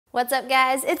What's up,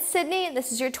 guys? It's Sydney, and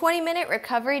this is your 20-minute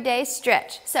recovery day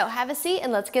stretch. So have a seat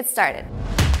and let's get started.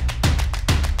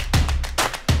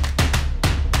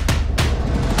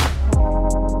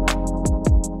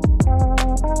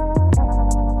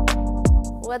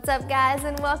 What's up, guys,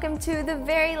 and welcome to the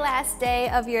very last day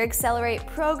of your Accelerate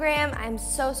program. I'm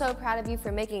so proud of you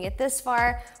for making it this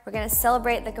far. We're gonna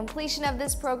celebrate the completion of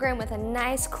this program with a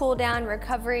nice cool down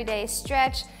recovery day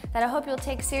stretch that I hope you'll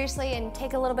take seriously and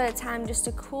take a little bit of time just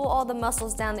to cool all the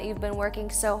muscles down that you've been working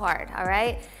so hard, all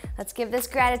right? Let's give this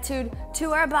gratitude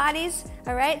to our bodies,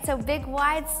 all right? So big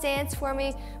wide stance for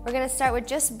me. We're gonna start with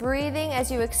just breathing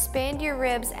as you expand your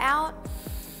ribs out.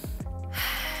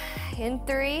 In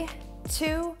 3,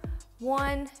 2,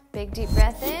 1, big deep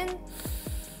breath in,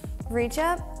 reach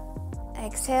up,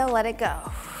 exhale, let it go.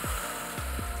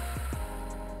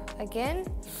 Again,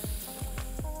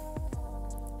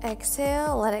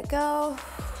 exhale, let it go.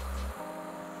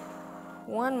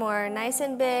 One more, nice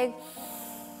and big.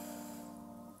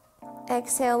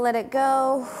 Exhale, let it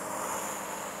go.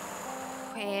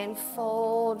 And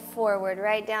fold forward,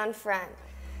 right down front.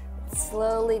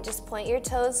 Slowly just point your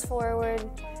toes forward.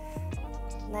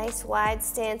 Nice wide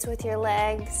stance with your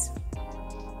legs.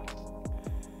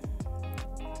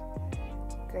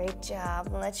 Great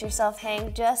job. Let yourself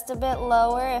hang just a bit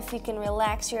lower. If you can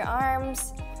relax your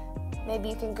arms, maybe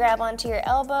you can grab onto your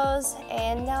elbows.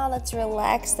 And now let's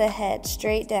relax the head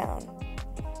straight down.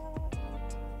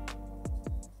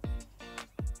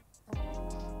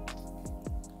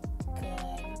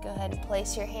 Good. Go ahead and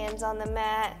place your hands on the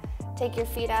mat. Take your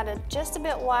feet out just a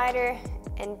bit wider.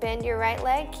 And bend your right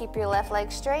leg, keep your left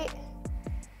leg straight.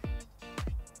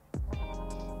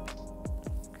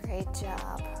 Great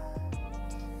job.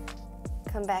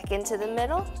 Come back into the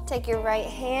middle. Take your right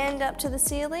hand up to the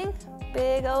ceiling,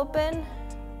 big open.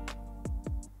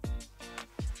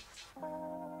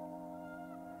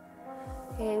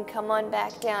 And come on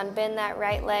back down, bend that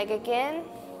right leg again.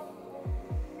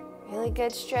 Really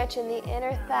good stretch in the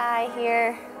inner thigh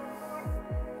here.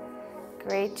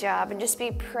 Great job, and just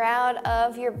be proud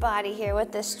of your body here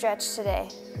with this stretch today.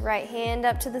 Right hand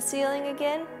up to the ceiling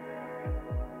again.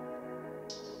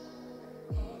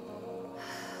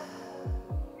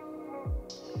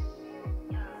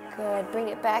 Good, bring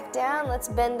it back down. Let's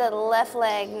bend the left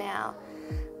leg now.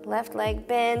 Left leg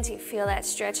bends, you feel that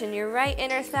stretch in your right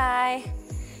inner thigh,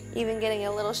 even getting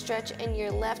a little stretch in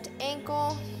your left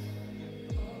ankle.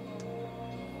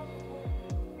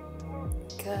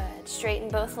 Good. Straighten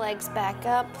both legs back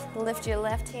up. Lift your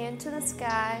left hand to the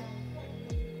sky.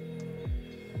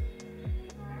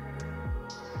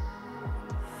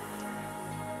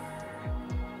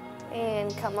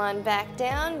 And come on back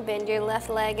down. Bend your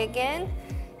left leg again.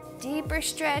 Deeper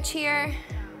stretch here.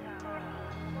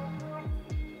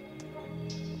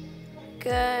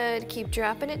 Good. Keep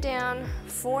dropping it down.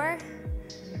 4,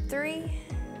 3,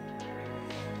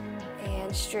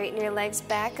 and straighten your legs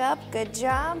back up. Good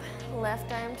job.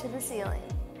 Left arm to the ceiling.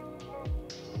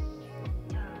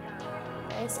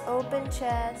 Nice open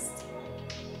chest.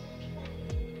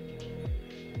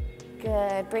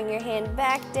 Good. Bring your hand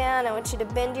back down. I want you to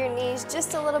bend your knees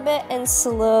just a little bit and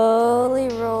slowly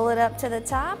roll it up to the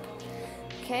top.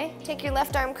 Okay, take your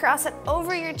left arm, cross it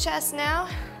over your chest now.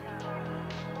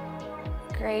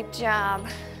 Great job.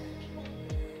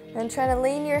 Then try to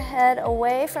lean your head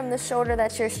away from the shoulder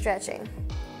that you're stretching.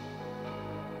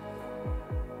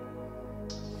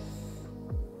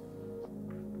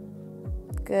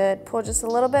 Good, pull just a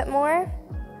little bit more.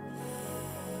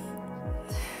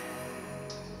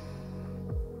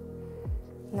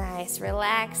 Nice,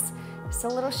 relax, just a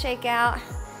little shake out.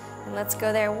 And let's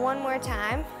go there one more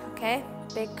time, okay?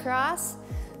 Big cross,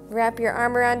 wrap your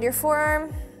arm around your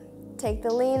forearm, take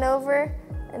the lean over,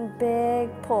 and big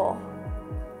pull.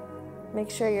 Make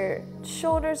sure your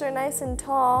shoulders are nice and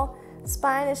tall,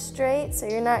 spine is straight so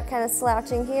you're not kind of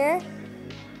slouching here.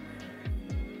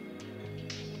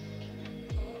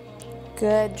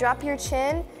 Good, drop your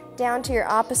chin down to your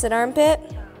opposite armpit.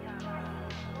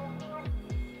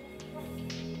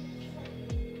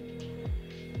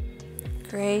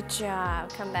 Great job,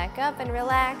 come back up and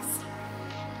relax.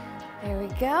 There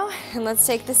we go, and let's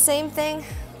take the same thing,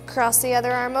 cross the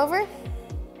other arm over.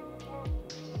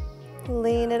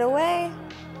 Lean it away.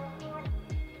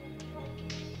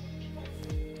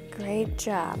 Great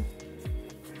job.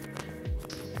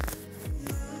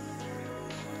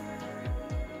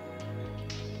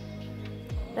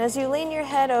 As you lean your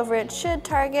head over, it should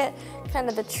target kind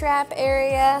of the trap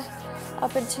area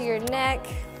up into your neck.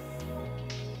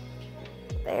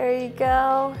 There you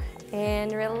go.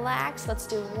 And relax. Let's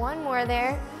do one more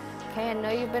there. Okay, I know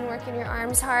you've been working your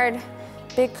arms hard.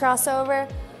 Big crossover.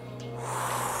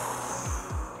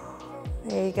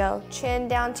 There you go. Chin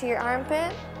down to your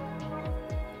armpit.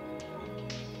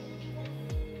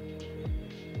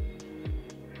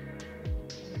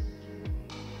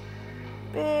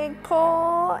 Big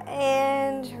pull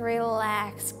and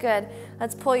relax. Good.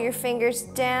 Let's pull your fingers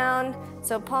down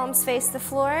so palms face the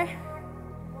floor.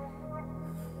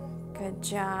 Good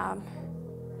job.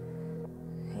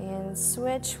 And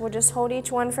switch. We'll just hold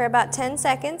each one for about 10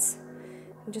 seconds.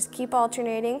 And just keep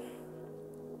alternating.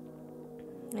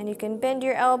 And you can bend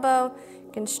your elbow,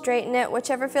 you can straighten it,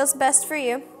 whichever feels best for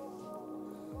you.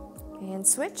 And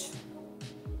switch.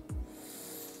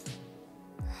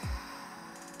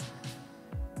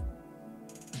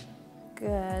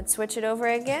 Good. Switch it over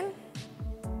again.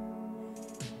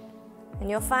 And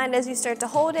you'll find as you start to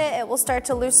hold it, it will start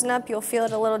to loosen up. You'll feel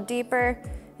it a little deeper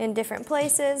in different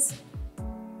places.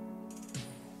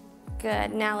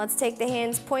 Good. Now let's take the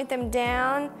hands, point them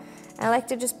down. I like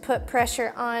to just put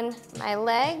pressure on my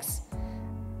legs.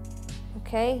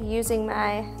 Okay, using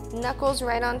my knuckles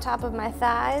right on top of my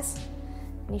thighs.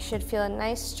 And you should feel a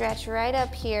nice stretch right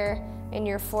up here in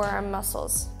your forearm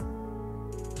muscles.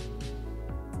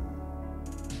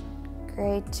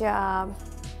 Great job.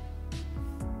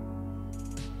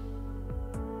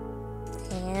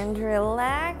 And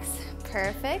relax.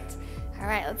 Perfect. All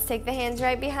right, let's take the hands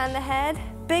right behind the head.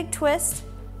 Big twist.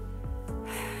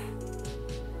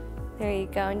 There you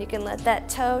go, and you can let that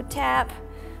toe tap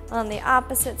on the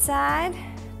opposite side.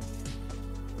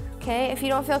 Okay, if you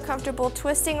don't feel comfortable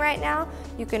twisting right now,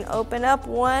 you can open up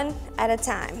one at a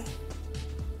time.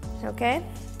 Okay?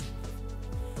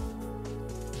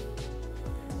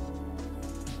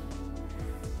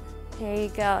 There you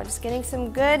go, just getting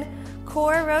some good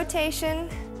core rotation.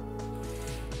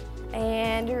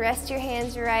 And rest your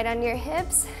hands right on your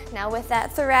hips. Now with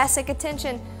that thoracic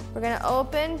attention, we're gonna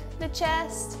open the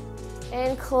chest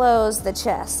and close the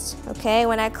chest. Okay,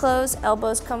 when I close,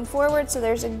 elbows come forward so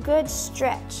there's a good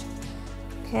stretch.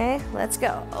 Okay, let's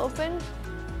go. Open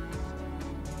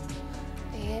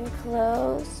and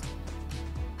close.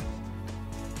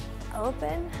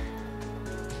 Open,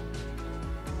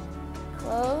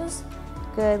 close.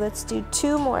 Good, let's do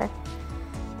two more.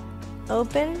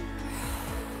 Open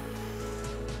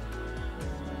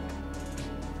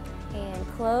and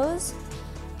close.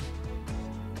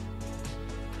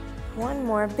 One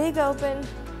more, big open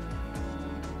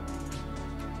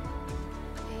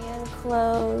and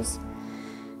close.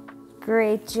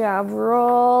 Great job.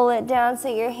 Roll it down so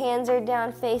your hands are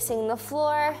down facing the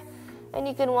floor, and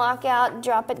you can walk out,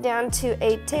 drop it down to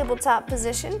a tabletop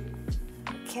position.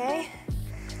 Okay.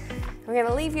 We're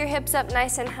gonna leave your hips up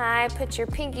nice and high, put your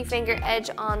pinky finger edge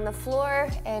on the floor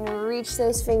and reach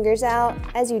those fingers out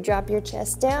as you drop your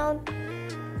chest down.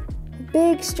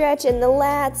 Big stretch in the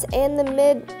lats and the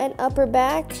mid and upper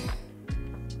back.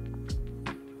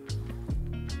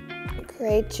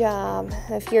 Great job.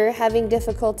 If you're having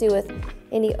difficulty with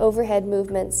any overhead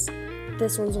movements,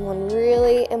 this one's one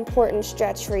really important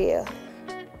stretch for you.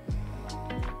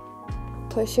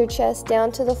 Push your chest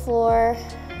down to the floor.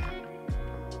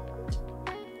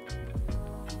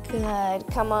 Good.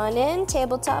 Come on in,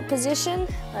 tabletop position.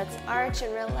 Let's arch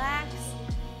and relax.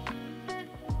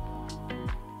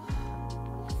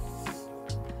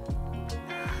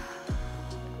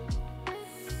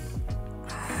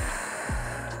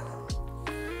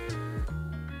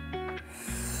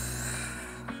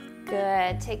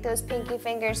 Good. Take those pinky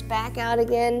fingers back out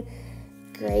again.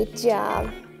 Great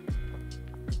job.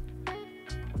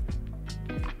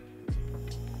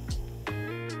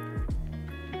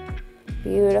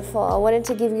 Beautiful. I wanted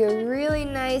to give you a really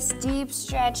nice deep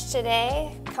stretch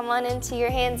today. Come on into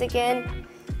your hands again.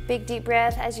 Big deep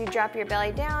breath as you drop your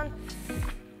belly down.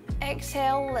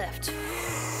 Exhale, lift.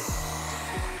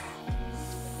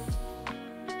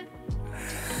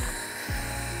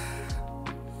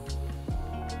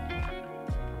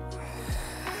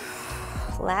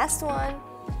 Last one.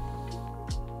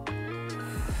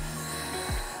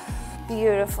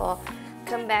 Beautiful.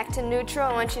 Come back to neutral.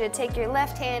 I want you to take your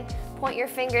left hand, point your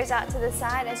fingers out to the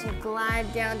side as you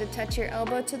glide down to touch your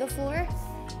elbow to the floor.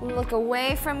 Look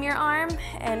away from your arm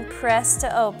and press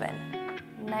to open.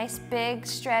 Nice big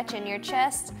stretch in your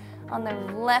chest on the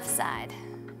left side.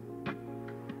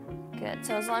 Good.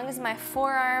 So as long as my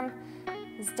forearm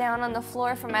is down on the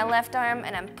floor for my left arm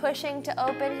and I'm pushing to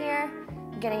open here,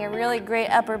 I'm getting a really great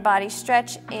upper body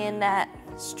stretch in that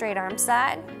straight arm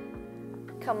side.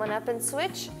 Come on up and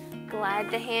switch.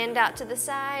 Glide the hand out to the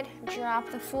side,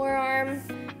 drop the forearm,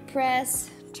 press,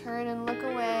 turn and look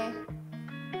away.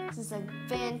 This is a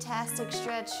fantastic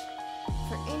stretch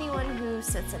for anyone who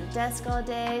sits at a desk all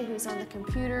day, who's on the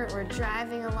computer or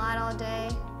driving a lot all day.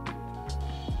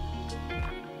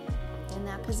 And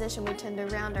position, we tend to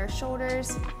round our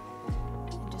shoulders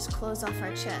and just close off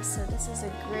our chest. So this is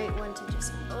a great one to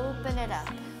just open it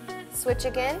up. Switch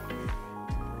again.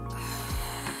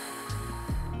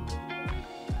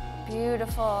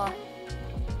 Beautiful.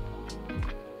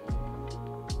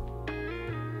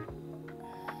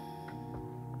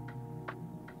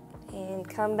 And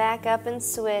come back up and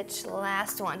switch.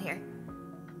 Last one here.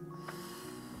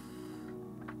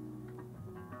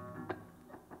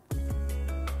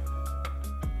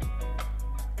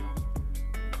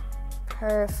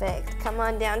 Perfect. Come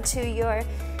on down to your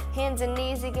hands and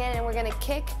knees again, and we're gonna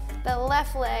kick the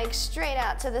left leg straight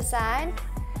out to the side.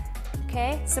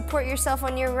 Okay, support yourself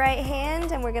on your right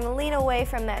hand, and we're gonna lean away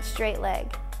from that straight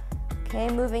leg. Okay,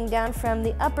 moving down from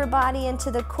the upper body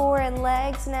into the core and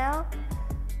legs now.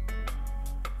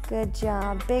 Good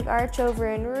job. Big arch over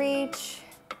and reach.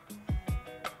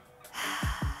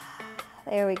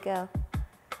 There we go.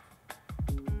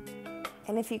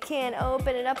 And if you can,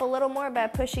 open it up a little more by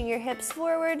pushing your hips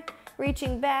forward,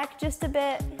 reaching back just a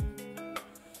bit.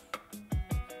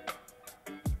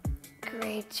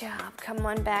 Great job. Come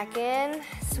on back in,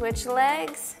 switch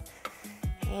legs,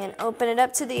 and open it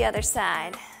up to the other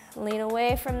side. Lean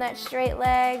away from that straight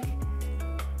leg,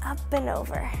 up and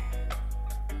over.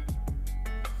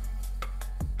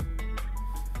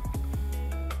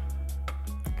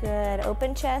 Good.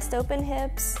 Open chest, open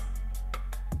hips.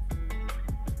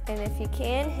 And if you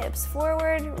can, hips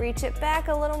forward, reach it back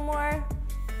a little more.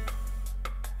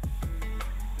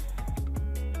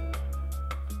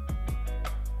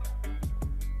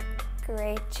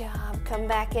 Great job. Come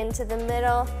back into the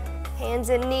middle. Hands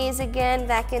and knees again,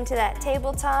 back into that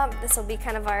tabletop. This will be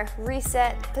kind of our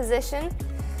reset position.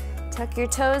 Tuck your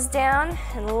toes down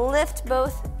and lift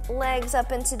both legs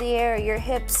up into the air, your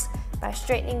hips, by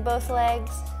straightening both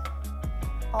legs.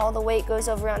 All the weight goes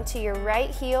over onto your right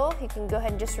heel. You can go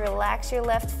ahead and just relax your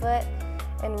left foot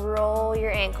and roll your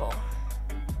ankle.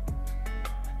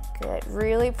 Good.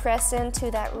 Really press into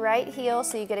that right heel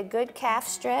so you get a good calf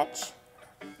stretch.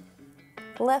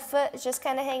 Left foot is just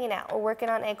kind of hanging out. We're working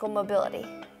on ankle mobility.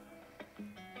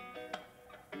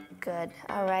 Good.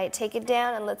 All right, take it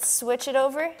down and let's switch it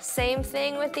over. Same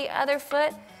thing with the other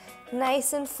foot.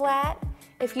 Nice and flat.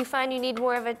 If you find you need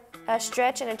more of a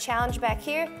stretch and a challenge back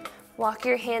here, walk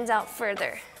your hands out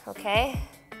further, okay?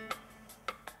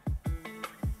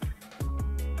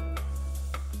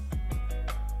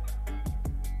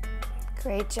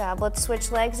 Great job. Let's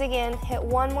switch legs again. Hit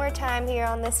one more time here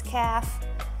on this calf.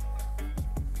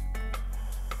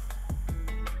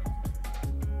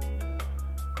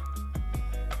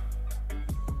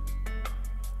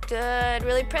 Good.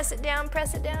 Really press it down,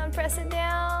 press it down, press it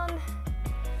down.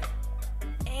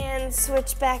 And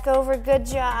switch back over. Good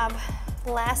job.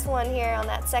 Last one here on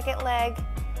that second leg.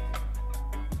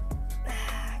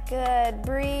 Good.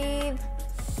 Breathe.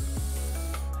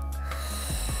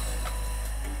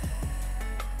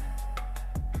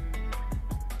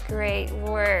 Great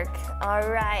work. All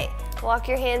right. Walk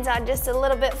your hands out just a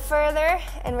little bit further,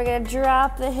 and we're going to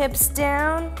drop the hips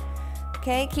down.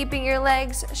 Okay, keeping your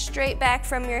legs straight back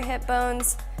from your hip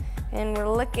bones, and we're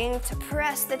looking to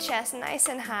press the chest nice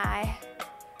and high.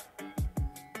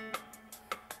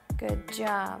 Good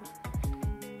job.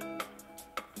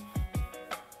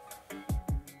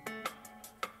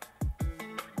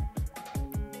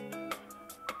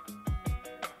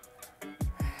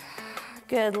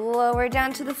 Good. Lower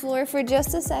down to the floor for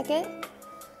just a second.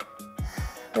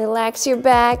 Relax your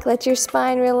back, let your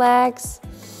spine relax.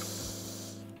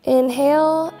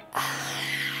 Inhale,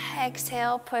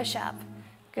 exhale, push up.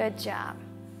 Good job.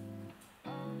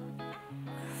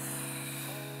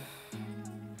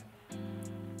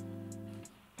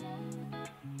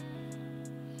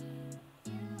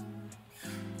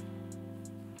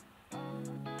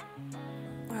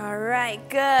 All right,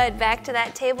 good. Back to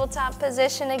that tabletop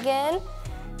position again.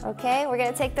 Okay, we're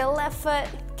gonna take the left foot,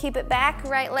 keep it back,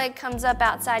 right leg comes up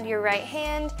outside your right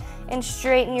hand, and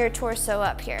straighten your torso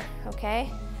up here,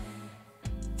 okay?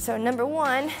 So number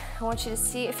one, I want you to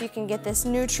see if you can get this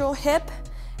neutral hip,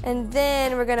 and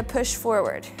then we're gonna push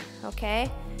forward, okay?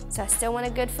 So I still want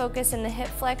a good focus in the hip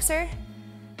flexor,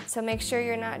 so make sure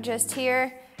you're not just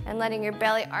here and letting your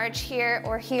belly arch here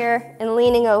or here and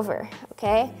leaning over,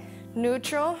 okay?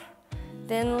 Neutral,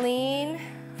 then lean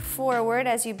forward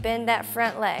as you bend that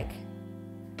front leg.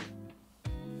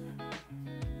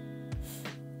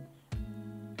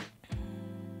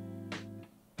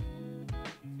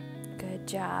 Good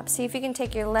job. See if you can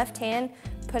take your left hand,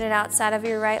 put it outside of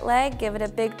your right leg, give it a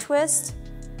big twist.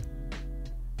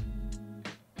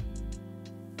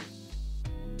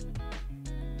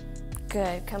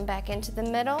 Good. Come back into the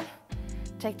middle.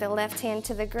 Take the left hand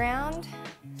to the ground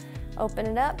Open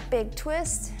it up, big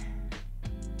twist.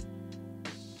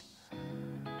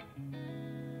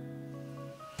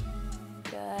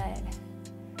 Good.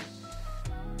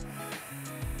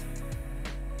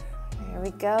 There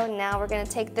we go. Now we're gonna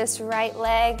take this right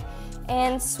leg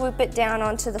and swoop it down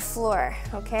onto the floor,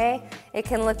 okay? It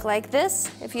can look like this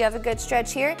if you have a good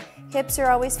stretch here. Hips are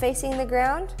always facing the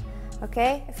ground,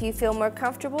 okay? If you feel more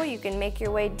comfortable, you can make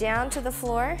your way down to the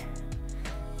floor.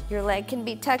 Your leg can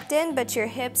be tucked in, but your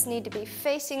hips need to be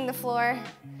facing the floor.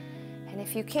 And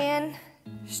if you can,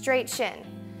 straight shin,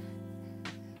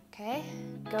 okay?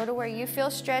 Go to where you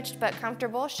feel stretched but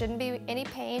comfortable, shouldn't be any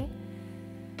pain.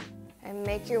 And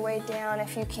make your way down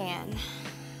if you can.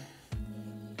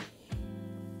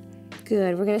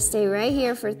 Good, we're gonna stay right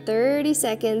here for 30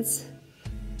 seconds.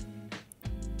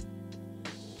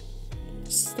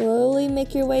 Slowly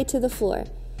make your way to the floor.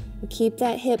 And keep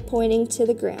that hip pointing to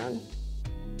the ground.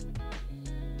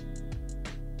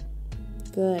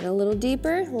 Good, a little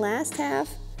deeper, last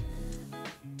half.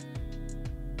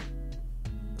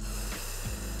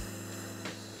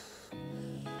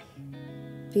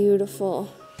 Beautiful.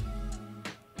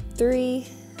 3,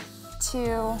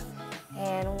 2,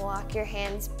 and walk your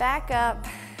hands back up.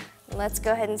 Let's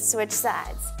go ahead and switch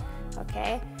sides,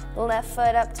 okay? Left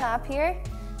foot up top here.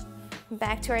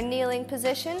 Back to our kneeling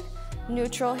position.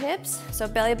 Neutral hips, so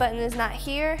belly button is not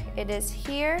here, it is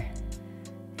here.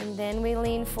 And then we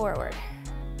lean forward.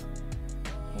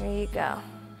 Here you go.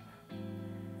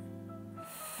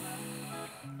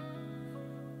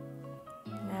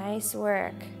 Nice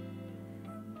work.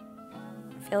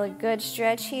 Feel a good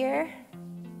stretch here.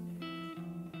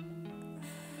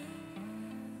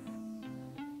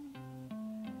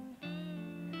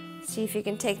 See if you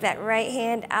can take that right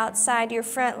hand outside your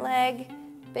front leg.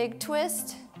 Big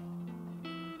twist.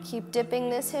 Keep dipping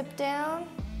this hip down.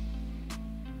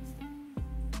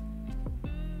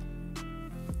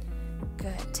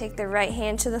 Good. Take the right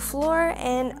hand to the floor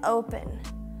and open.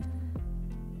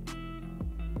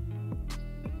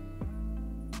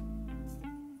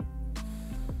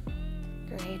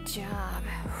 Great job.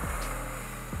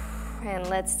 And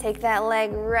let's take that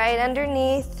leg right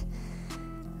underneath.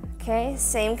 Okay,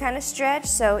 same kind of stretch,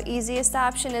 so easiest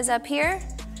option is up here.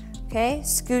 Okay,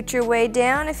 scoot your way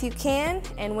down if you can,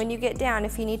 and when you get down,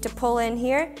 if you need to pull in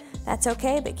here, that's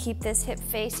okay, but keep this hip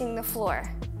facing the floor.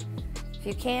 If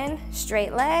you can,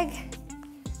 straight leg,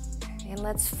 and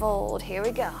let's fold. Here we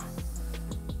go.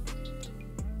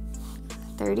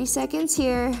 30 seconds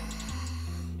here.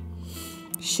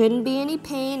 Shouldn't be any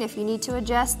pain. If you need to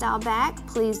adjust, dial back,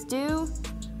 please do.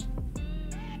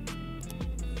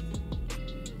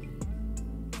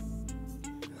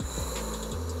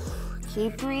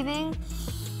 Keep breathing.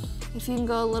 If you can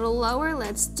go a little lower,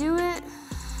 let's do it.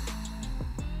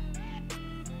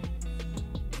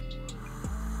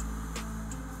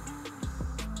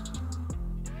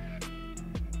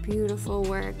 Beautiful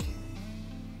work.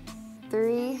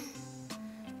 3,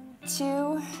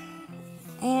 2,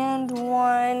 and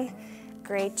 1.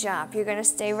 Great job. You're gonna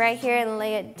stay right here and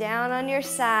lay it down on your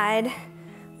side,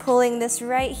 pulling this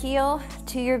right heel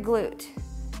to your glute.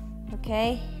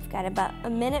 Okay, you've got about a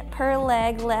minute per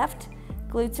leg left,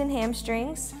 glutes and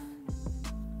hamstrings.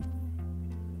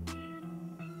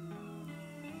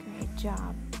 Great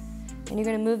job. And you're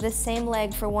gonna move the same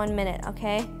leg for 1 minute,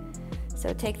 okay?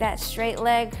 So take that straight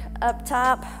leg up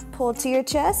top, pull to your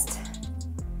chest.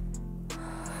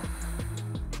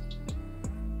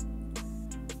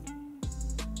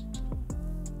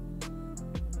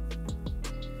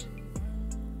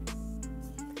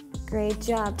 Great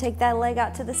job. Take that leg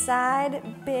out to the side,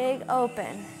 big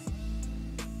open.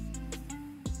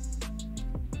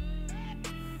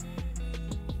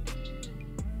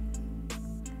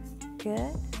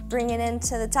 Good. Bring it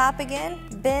into the top again,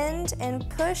 bend and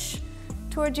push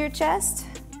towards your chest.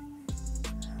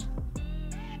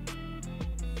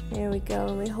 Here we go,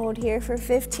 and we hold here for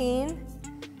 15.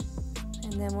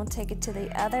 And then we'll take it to the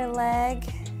other leg.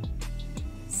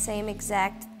 Same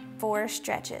exact 4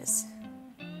 stretches.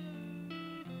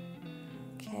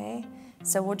 Okay,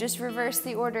 so we'll just reverse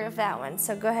the order of that one.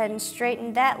 So go ahead and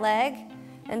straighten that leg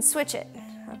and switch it,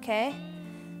 okay?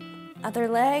 Other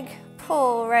leg,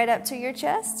 pull right up to your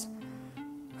chest.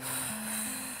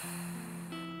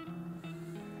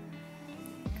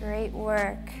 Great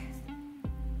work.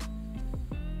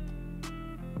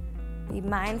 Be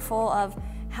mindful of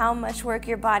how much work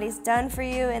your body's done for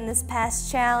you in this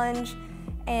past challenge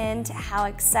and how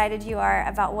excited you are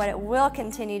about what it will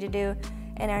continue to do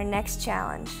in our next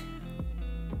challenge.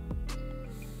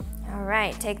 All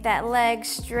right, take that leg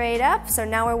straight up. So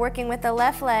now we're working with the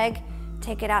left leg.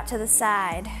 Take it out to the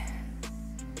side.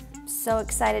 So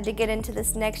excited to get into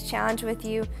this next challenge with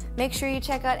you. Make sure you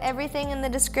check out everything in the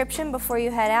description before you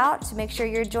head out, so make sure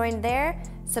you're joined there.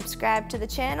 Subscribe to the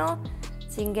channel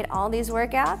so you can get all these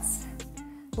workouts.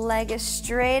 Leg is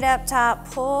straight up top,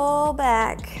 pull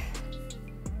back.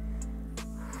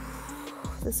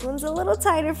 This one's a little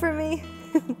tighter for me.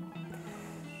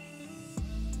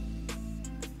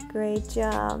 Great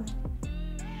job.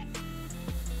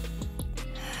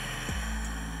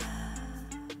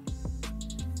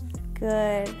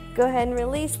 Good. Go ahead and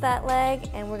release that leg,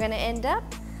 and we're gonna end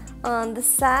up on the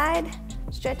side,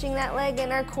 stretching that leg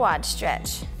in our quad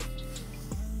stretch.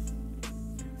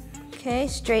 Okay,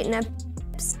 straighten up.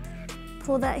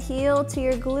 Pull that heel to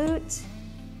your glute.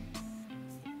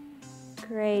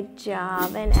 Great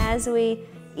job. And as we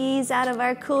ease out of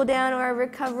our cool down or our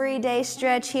recovery day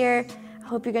stretch here, I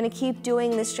hope you're gonna keep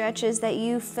doing the stretches that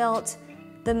you felt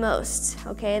the most,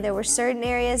 okay? There were certain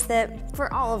areas that,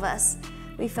 for all of us,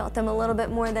 we felt them a little bit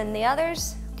more than the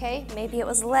others, okay? Maybe it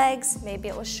was legs, maybe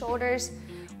it was shoulders,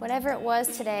 whatever it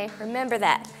was today, remember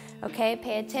that, okay?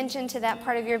 Pay attention to that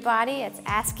part of your body. It's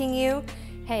asking you,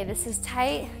 hey, this is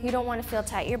tight. You don't want to feel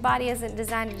tight. Your body isn't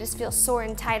designed to just feel sore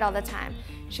and tight all the time.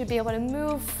 You should be able to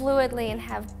move fluidly and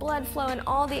have blood flow in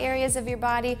all the areas of your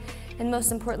body, and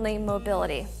most importantly,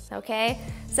 mobility, okay?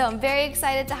 So I'm very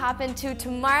excited to hop into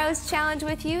tomorrow's challenge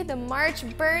with you, the March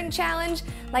Burn Challenge.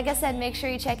 Like I said, make sure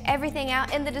you check everything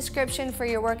out in the description for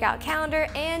your workout calendar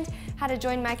and how to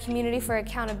join my community for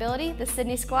accountability, the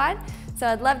Sydney Squad. So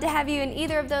I'd love to have you in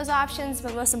either of those options,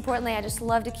 but most importantly, I just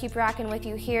love to keep rocking with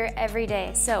you here every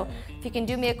day. So if you can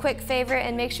do me a quick favor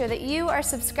and make sure that you are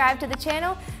subscribed to the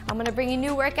channel, I'm gonna bring you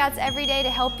new workouts every day to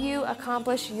help you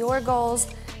accomplish your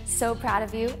goals. So proud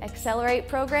of you. Accelerate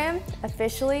program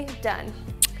officially done.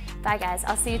 Bye guys,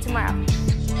 I'll see you tomorrow.